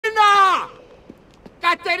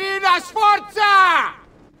Caterina Sforza!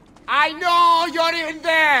 I know you're in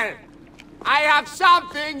there! I have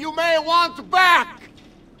something you may want back!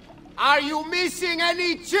 Are you missing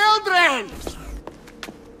any children?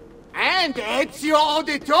 And Ezio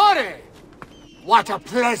Auditore! What a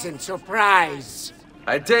pleasant surprise!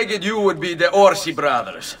 I take it you would be the Orsi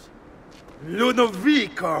brothers.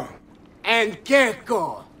 Ludovico! And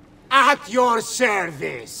Gecko, at your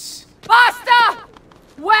service! Basta!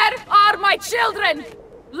 Where are my children?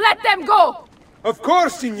 Let them go! Of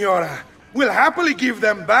course, Signora. We'll happily give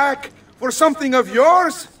them back for something of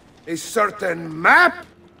yours. A certain map.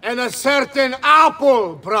 And a certain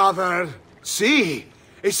apple, brother. See,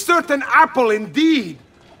 a certain apple indeed.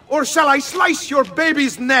 Or shall I slice your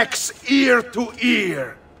baby's necks ear to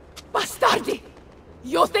ear? Bastardi!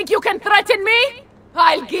 You think you can threaten me?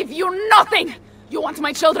 I'll give you nothing! You want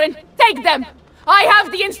my children? Take them! I have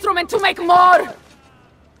the instrument to make more!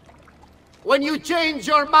 When you change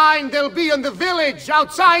your mind, they'll be in the village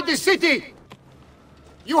outside the city.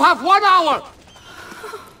 You have 1 hour.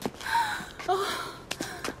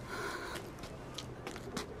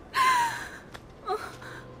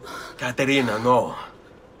 Caterina, no.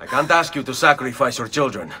 I can't ask you to sacrifice your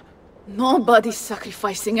children. Nobody's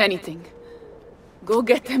sacrificing anything. Go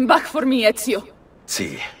get them back for me, Ezio.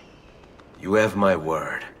 See, you have my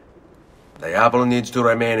word. The apple needs to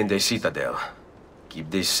remain in the citadel. Keep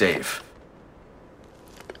this safe.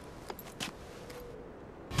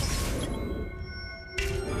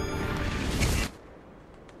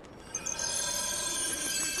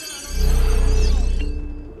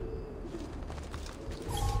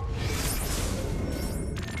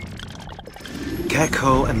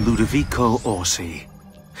 Gecko and Ludovico Orsi.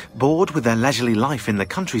 Bored with their leisurely life in the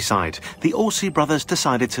countryside, the Orsi brothers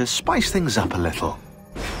decided to spice things up a little.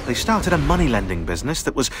 They started a money-lending business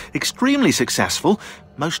that was extremely successful,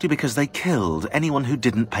 mostly because they killed anyone who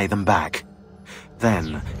didn't pay them back.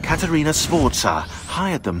 Then, Caterina Sforza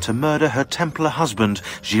hired them to murder her Templar husband,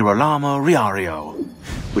 Girolamo Riario,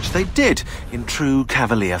 which they did in true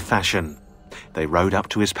cavalier fashion. They rode up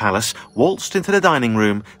to his palace, waltzed into the dining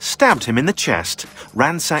room, stabbed him in the chest,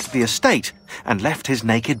 ransacked the estate, and left his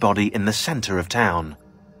naked body in the center of town.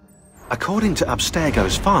 According to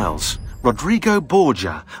Abstergo's files, Rodrigo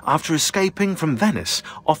Borgia, after escaping from Venice,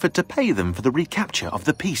 offered to pay them for the recapture of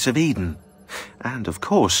the Peace of Eden. And, of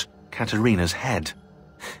course, Caterina's head.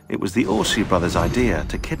 It was the Orsi brothers' idea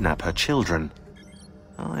to kidnap her children.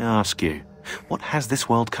 I ask you, what has this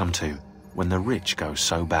world come to when the rich go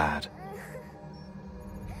so bad?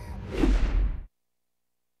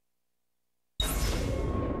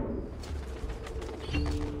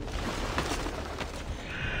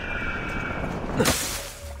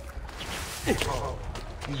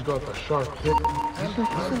 He's got a sharp hip.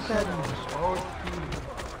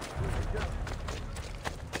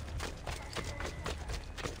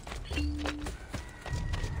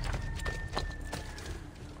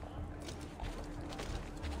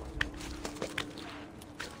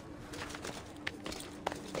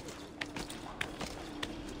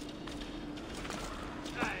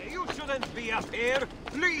 You shouldn't be up here.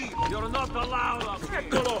 Leave. You're not allowed up here.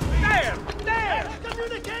 There! There!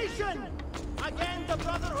 Communication! Again, the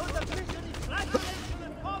Brotherhood of Christian is flagellation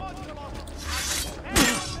and Portugal.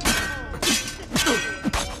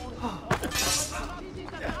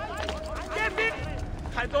 Get it!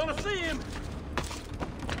 I don't see him.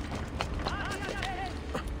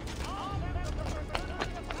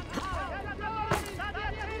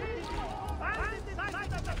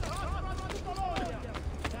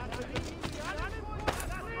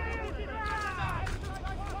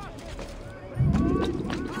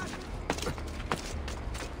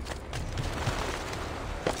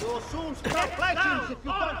 You'll soon stop legends if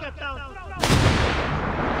you don't get down.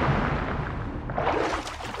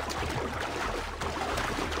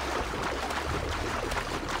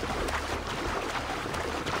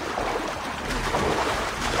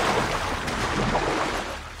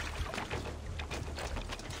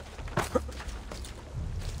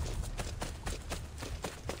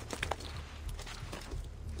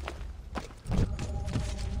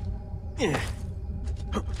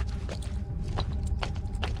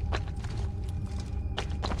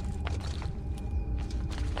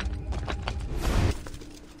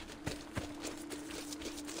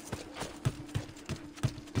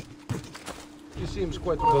 Seems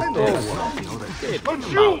quite But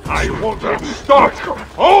you! I want to start!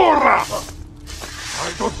 Ora!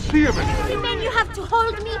 I don't see him anymore. Remain, you have to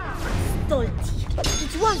hold me. Stolti.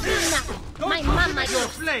 It won't be enough. My mama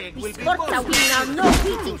knows. This Sforza women are no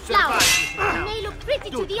pretty flowers. They may look pretty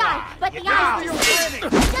to the eye, but the eyes will see.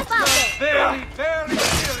 Step out there. Very, very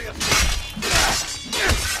serious.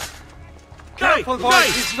 careful,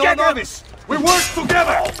 boys! Get novice! We work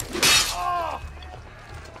together!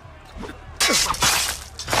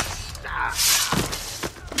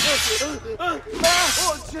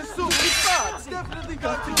 Oh, Gesù, mi fa! Definitely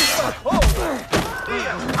got to get back home!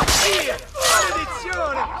 Via!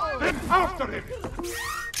 Maledizione! Then after him!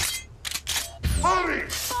 Hurry!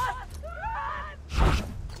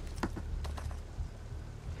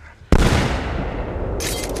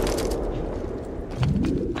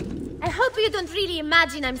 I hope you don't really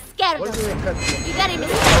imagine I'm scared of you. You're very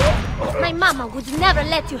mistaken. My mama would never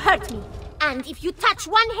let you hurt me. And if you touch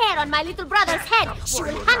one hair on my little brother's head, she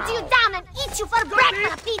will hunt you down and eat you for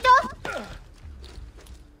breakfast, Papito!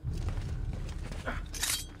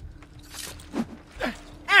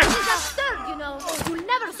 It's absurd, you know. You'll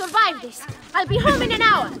never survive this. I'll be home in an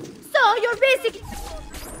hour. So you're basically...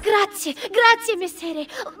 Grazie, Messere.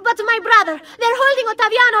 But my brother, they're holding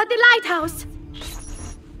Ottaviano at the lighthouse.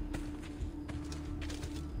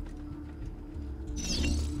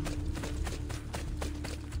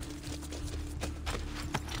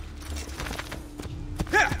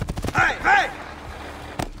 Hey!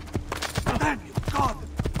 Damn you, God!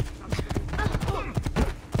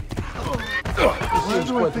 Why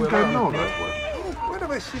do I think I know that one? Where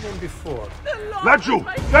have I seen him before? Laggiù!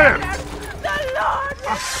 There! The Lord!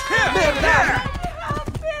 There! Help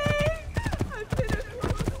me! I've been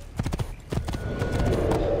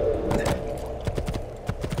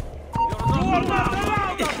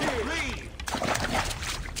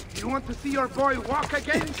You want to see your boy walk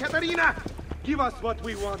again, Caterina? Give us what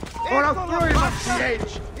we want, or I'll throw him off the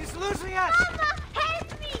edge! He's losing us! Mama,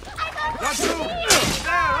 help me! I don't Laggiù!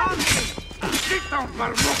 There, on me! Sit down,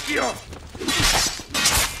 Marmocchio!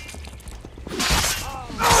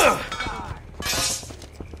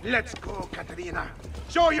 Let's go, Caterina.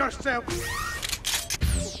 Show yourself!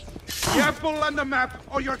 The apple on the map,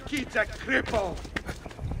 or your kid's a cripple!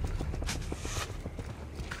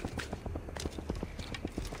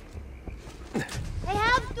 I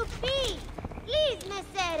have to pee. Please,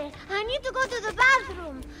 Messere. I need to go to the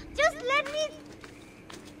bathroom. Just let me...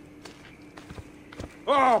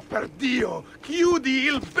 Oh, per Dio! Chiudi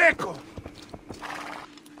il becco!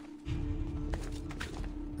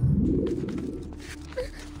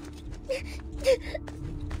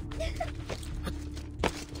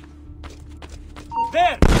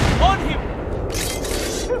 There! On him!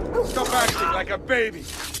 Stop acting like a baby!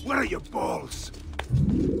 Where are your balls?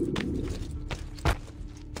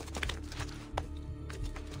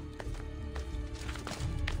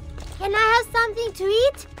 Can I have something to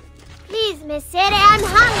eat? Please, Messere, I'm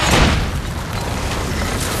hungry.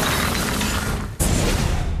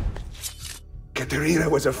 Caterina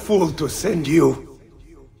was a fool to send you.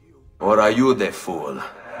 Or are you the fool,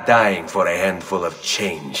 dying for a handful of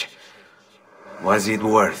change? Was it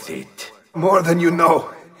worth it? More than you know.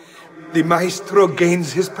 The maestro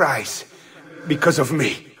gains his prize because of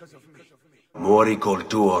me. Muori col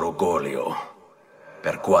tuo orgoglio,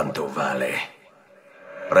 per quanto vale.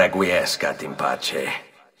 Requiescat in pace.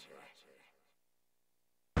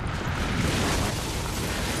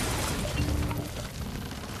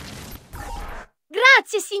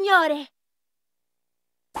 Grazie, signore.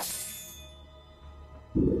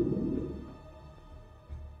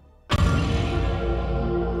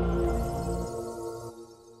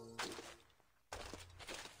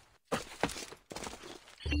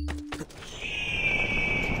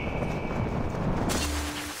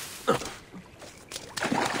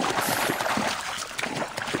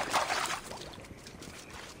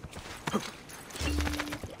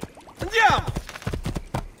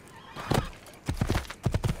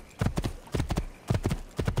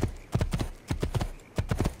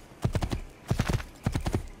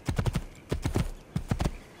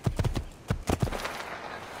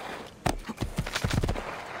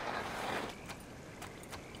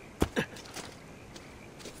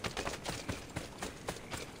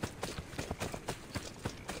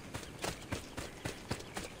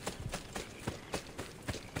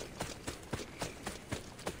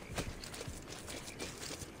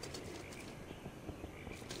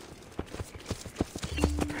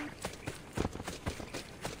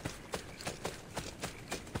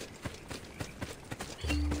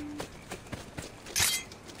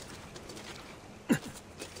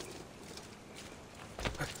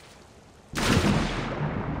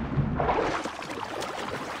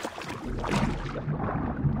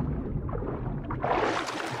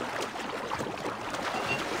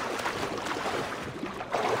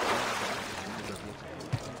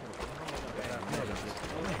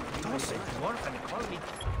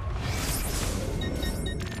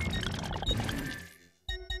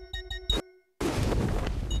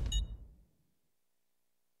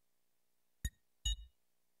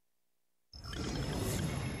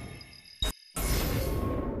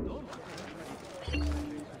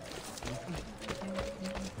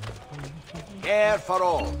 Care for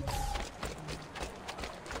all.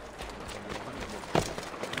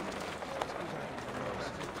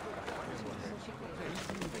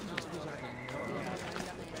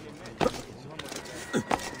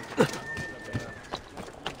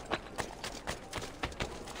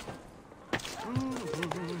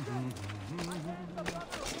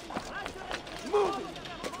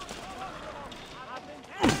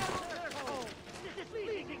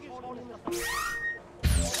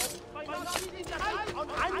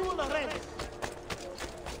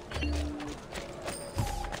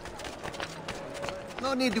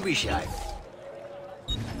 No need to be shy.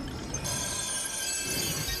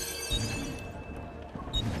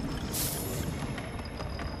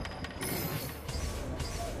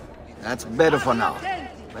 That's better for now.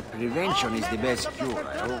 But prevention is the best cure,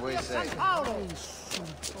 I always say.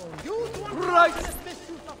 Right!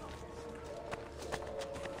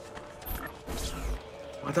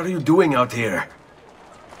 What are you doing out here?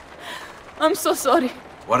 I'm so sorry.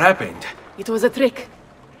 What happened? It was a trick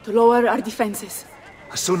to lower our defenses.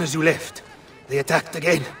 As soon as you left, they attacked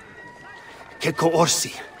again. Keko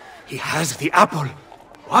Orsi, he has the apple.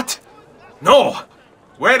 What? No!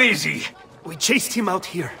 Where is he? We chased him out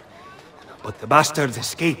here, but the bastards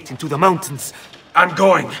escaped into the mountains. I'm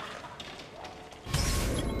going.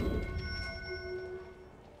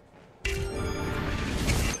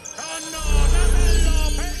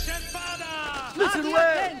 Listen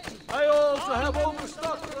well! I also have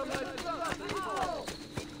overstocked from my...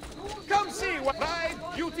 Come see what pride,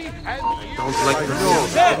 beauty, and you... Don't like the door.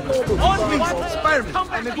 Please, spare me.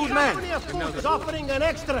 I'm a good man. Is offering an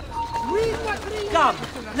extra. come!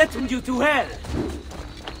 Let him you to hell!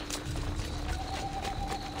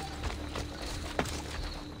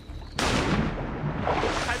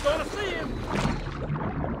 I don't see him!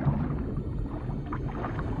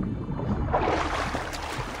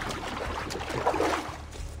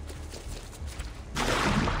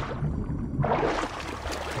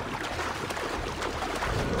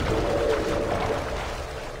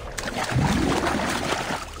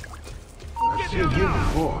 Seen him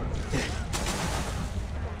before.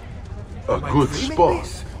 A good spot.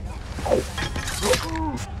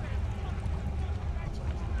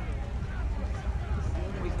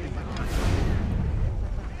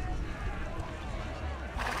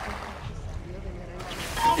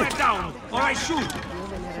 Go back down, or I shoot!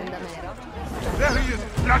 There he is!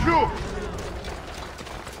 Lajou!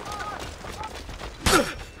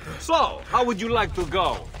 So, how would you like to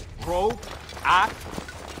go? Rope? Act?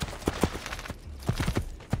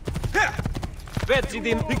 Betsy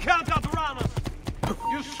didn't... He can't outrun us!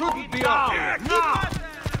 You shouldn't be up here! Now!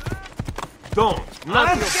 Don't!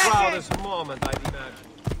 Not your proudest moment, I'd imagine.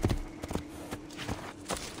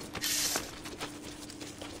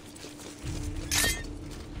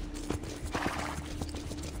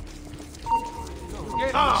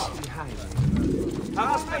 Get out!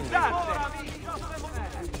 How's that?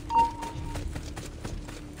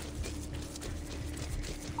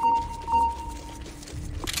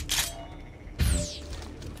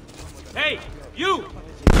 Hey, you!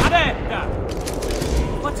 Arreta!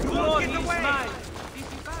 What's glory is mine?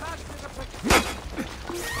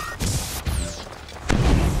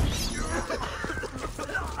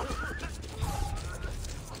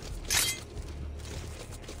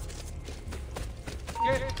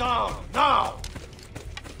 Get down, now!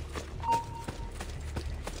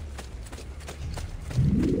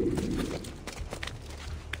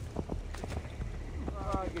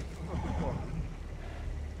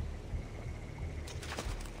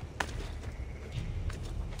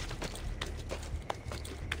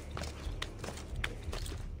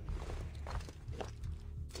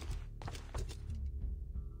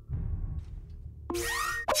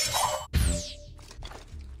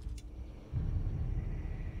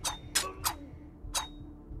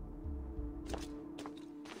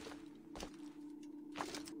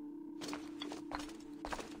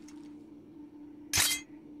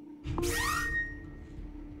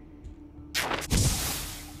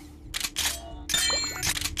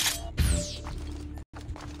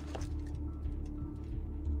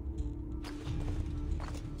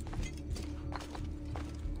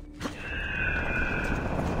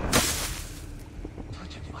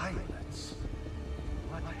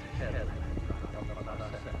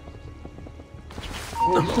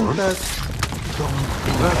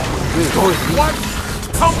 What?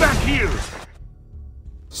 Come back here!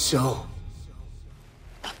 So,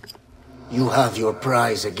 you have your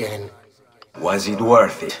prize again. Was it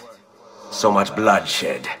worth it? So much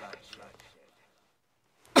bloodshed.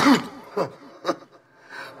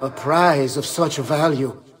 A prize of such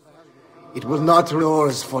value. It will not be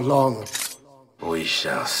yours for long. We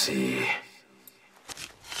shall see.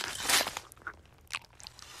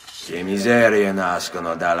 Che miserie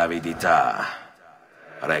nascono dall'avidità.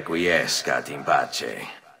 Requiescat in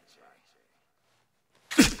pace.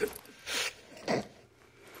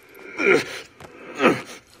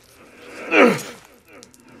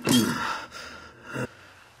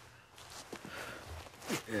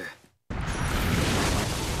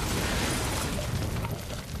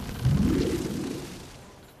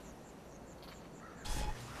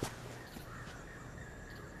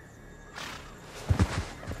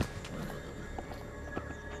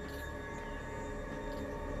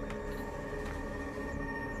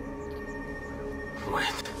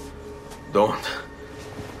 Wait. Don't.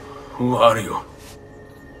 Who are you?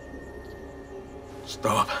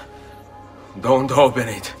 Stop. Don't open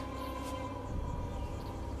it.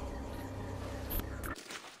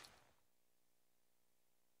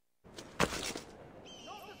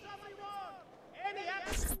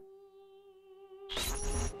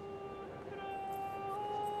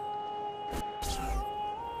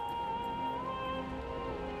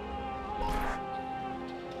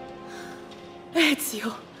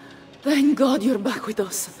 Ezio, thank God you're back with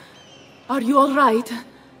us. Are you all right?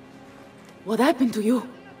 What happened to you?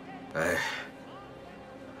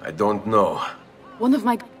 I don't know. One of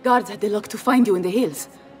my guards had the luck to find you in the hills,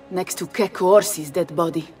 next to Keko Orsi's dead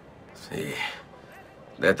body. See,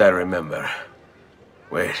 that I remember.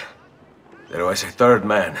 Wait, there was a third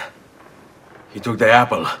man. He took the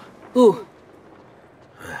apple. Who?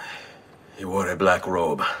 He wore a black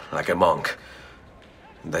robe, like a monk.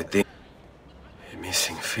 And I think... a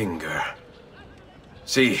missing finger.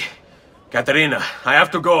 See, Katerina, I have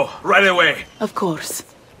to go, right away. Of course.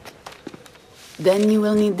 Then you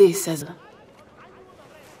will need this as well.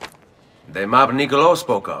 The map Niccolo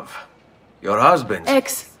spoke of. Your husband.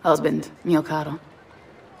 Ex-husband, mio caro.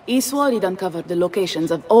 He swore he'd uncovered the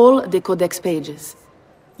locations of all the Codex pages.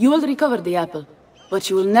 You will recover the apple, but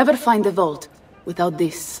you will never find the vault without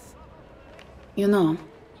this. You know,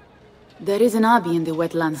 there is an abbey in the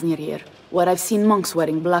wetlands near here, where I've seen monks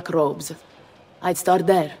wearing black robes. I'd start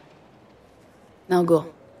there. Now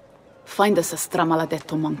go. Find us a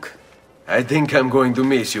stramaladetto monk. I think I'm going to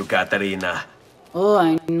miss you, Katerina. Oh,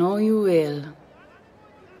 I know you will.